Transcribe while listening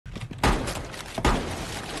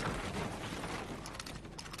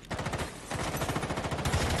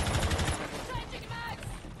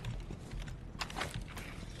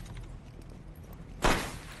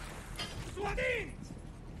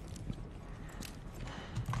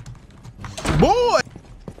Boy!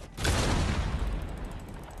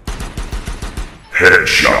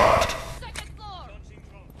 Headshot.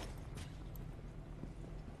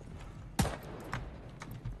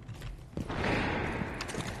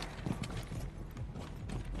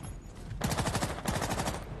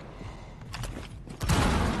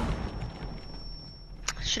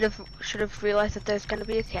 Should have realized that there's gonna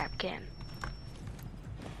be a cap can.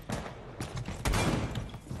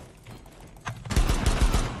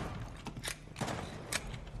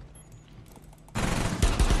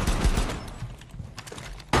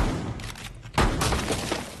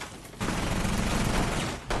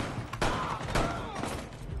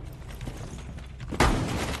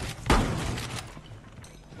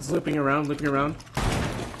 It's looping around, looping around.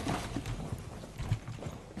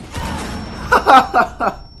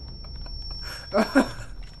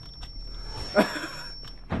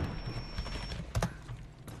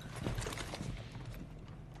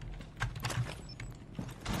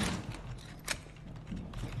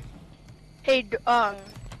 Hey,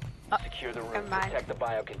 Secure the room. never mind. Protect the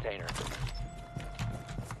bio container.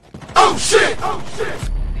 Oh shit! Oh shit! Cease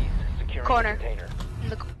securing Corner. the container. In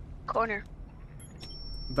the corner.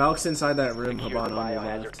 Valk's inside that room, Secure the Haban, on your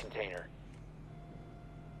biohazard left. container.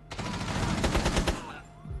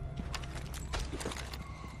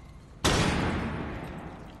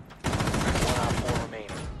 One op 4 remaining.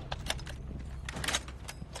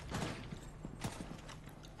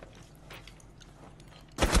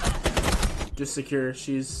 Just secure.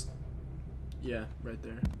 She's... yeah, right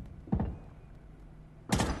there.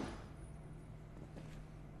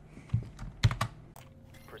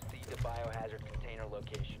 Proceed to biohazard container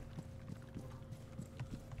location.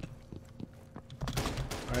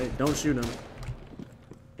 Alright, don't shoot him.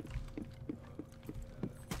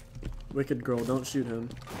 Wicked girl, don't shoot him.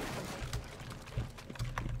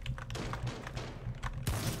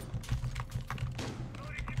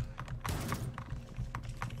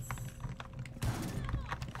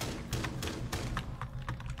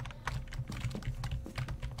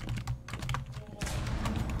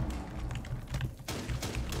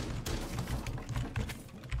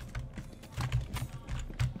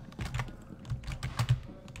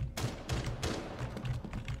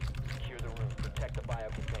 Secure the room. Protect the bio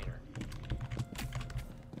container.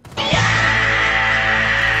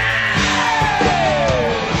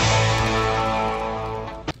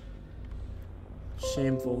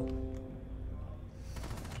 Shameful.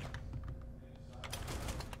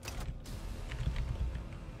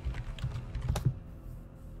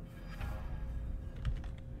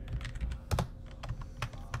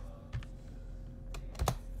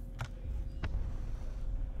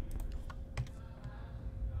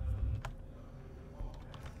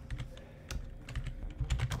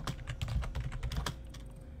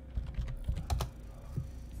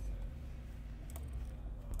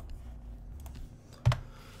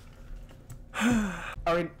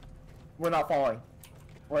 I mean, we're not falling.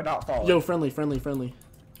 We're not falling. Yo, friendly, friendly, friendly.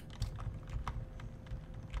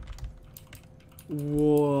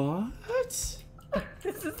 What?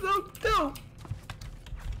 This is so dope.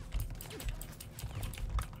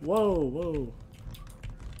 Whoa, whoa.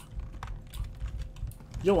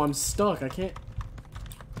 Yo, I'm stuck. I can't...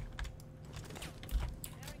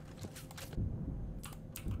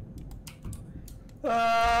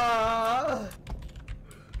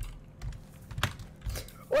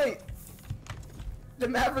 Wait. The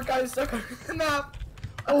Maverick guy is stuck on the map.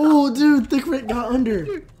 Oh, dude, Thick Rick got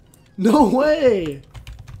under. No way.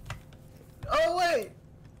 Oh, wait.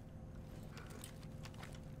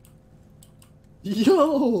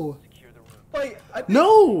 Yo. Secure the room. Wait. I think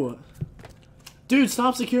No. Dude,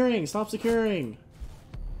 stop securing. Stop securing.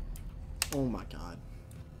 Oh my god.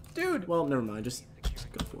 Dude. Well, never mind. Just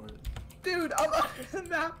go for it. Dude, I'm under the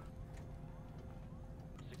map.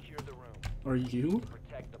 Secure the room. Are you?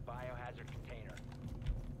 Protect the biohazard container.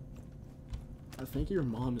 I think your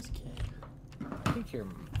mom is gay. I think your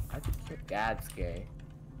dad's gay.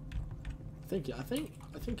 I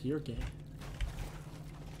think you're gay.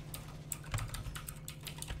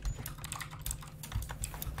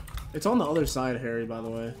 It's on the other side, Harry, by the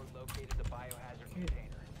way. Located the biohazard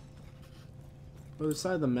container. Other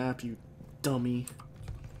side of the map, you dummy.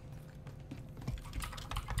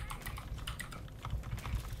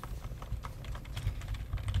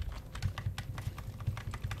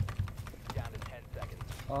 Down to 10 seconds.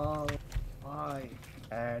 Oh my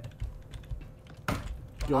god.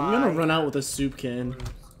 Yo, I'm gonna run out with a soup can.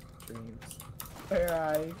 Dreams. Where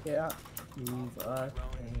I can't move a Drone has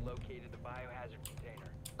thing. located the biohazard container.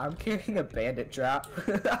 I'm carrying a bandit trap. Has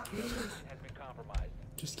been compromised.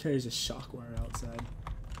 Just carries a shock wire outside.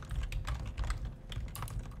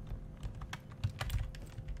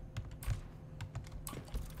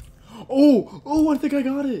 Oh! Oh, I think I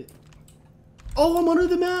got it! Oh, I'm under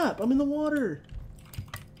the map! I'm in the water!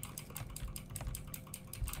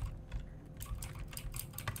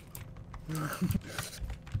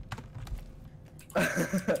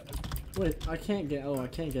 Wait, I can't get... Oh, I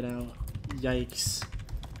can't get out. Yikes.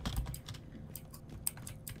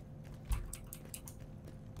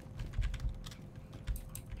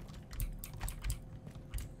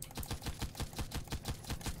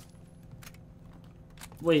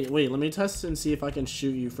 Wait, let me test and see if I can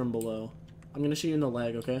shoot you from below. I'm gonna shoot you in the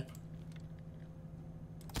leg, okay?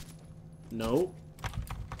 Nope.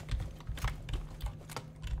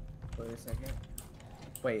 Wait a second.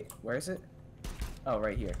 Wait, where is it? Oh,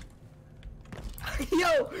 right here.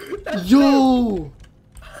 Yo! That's Yo!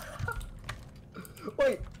 dope.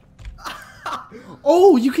 Wait.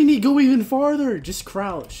 Oh, you can go even farther! Just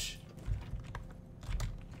crouch.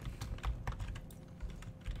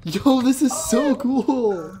 Yo, this is so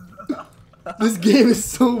cool! This game is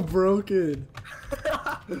so broken.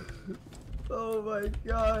 Oh my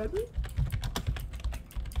god.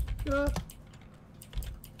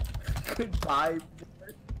 Goodbye.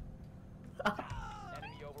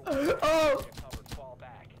 Enemy overwatch. Oh! Covered. Fall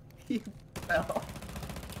back. He fell.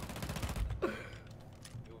 You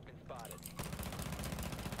have been spotted.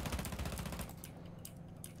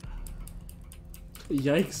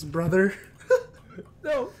 Yikes, brother.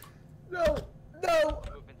 No! No! No!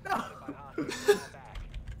 You have been spotted by hostiles. Fall back.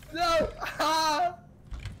 No! Ah!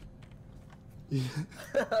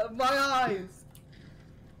 My eyes!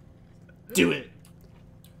 Do it!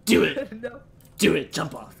 Do it! No! Do it!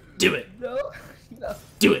 Jump off! Do it! No! No!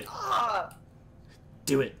 Do it! Ah!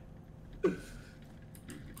 Do it!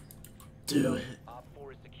 Do it! Op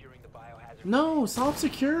 4 is securing the biohazard. No! Stop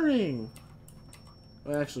securing!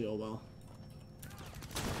 Well, actually, oh well.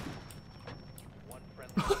 One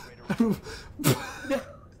friendly operator. No!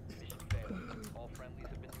 Mission failed. All friendlies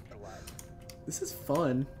have been neutralized. This is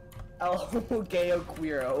fun. El Gayo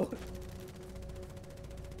Queero.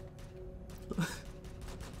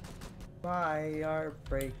 My heart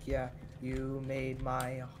break, yeah. You made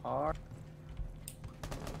my heart.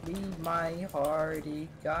 Leave my hearty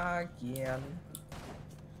again.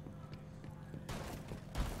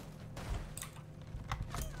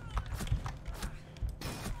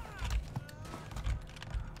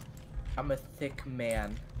 I'm a thick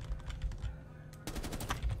man.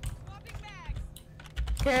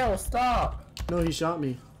 Kale, stop! No, he shot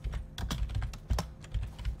me.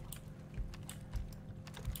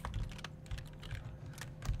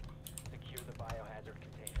 Secure the biohazard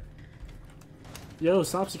container. Yo,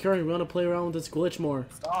 stop securing. We want to play around with this glitch more.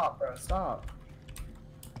 Stop, bro, stop.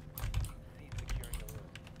 Cease securing the room.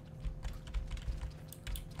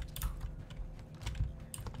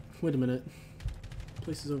 Wait a minute.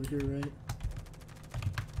 Place is over here, right?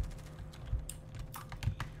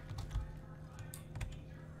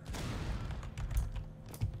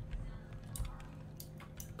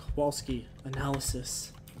 Kowalski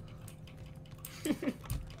analysis.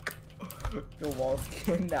 The wall's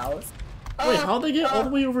analysis. Wait, how'd they get all the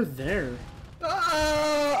way over there?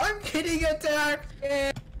 I'm getting attacked!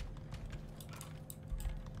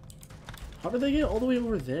 How did they get all the way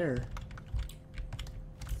over there?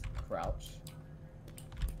 Crouch.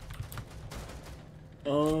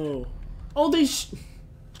 Oh. Oh, they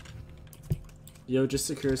Yo, just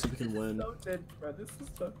secure so we can win. So tense, bro. This is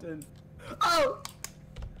so tense. Oh!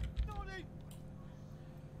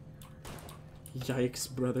 Yikes,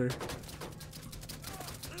 brother.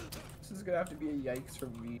 This is gonna have to be a yikes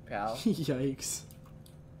from me, pal. Yikes.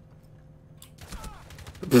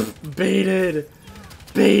 Baited!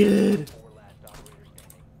 Baited! 4 last operator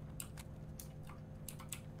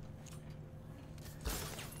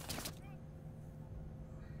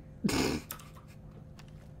standing.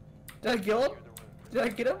 Did I kill him? Secure the room. Did I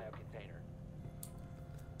get him? Biocontainer.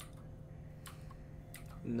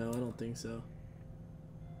 No, I don't think so.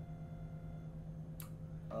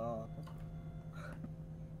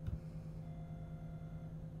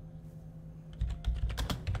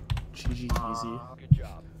 GG easy. Good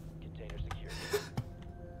job. Container secured.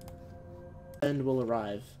 End will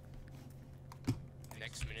arrive.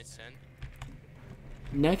 Next minute send.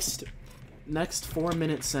 Next 4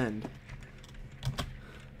 minute send.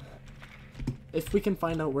 If we can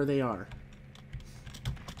find out where they are.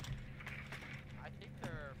 I think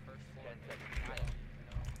they're first floor. 10 seconds.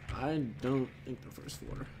 I don't think they're first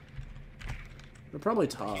floor. They're probably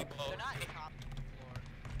top. They're not top floor.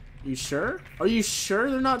 You sure? Are you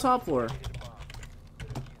sure they're not top floor?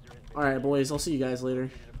 Alright, boys, I'll see you guys later.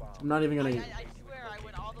 I'm not even I gonna... swear I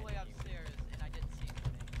went all the way upstairs and I didn't see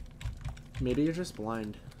anything. Maybe you're just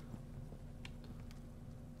blind.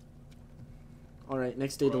 Alright,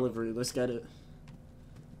 next day delivery. Let's get it.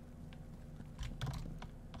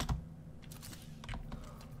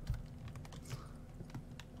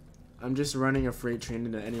 I'm just running a freight train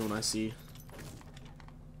into anyone I see.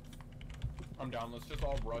 I'm down. Let's just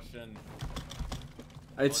all rush in.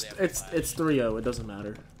 It's 3-0. It doesn't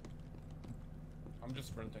matter. I'm just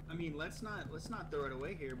sprinting. I mean, let's not throw it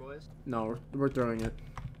away here, boys. No, we're throwing it.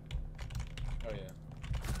 Oh yeah.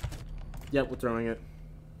 Yep, we're throwing it.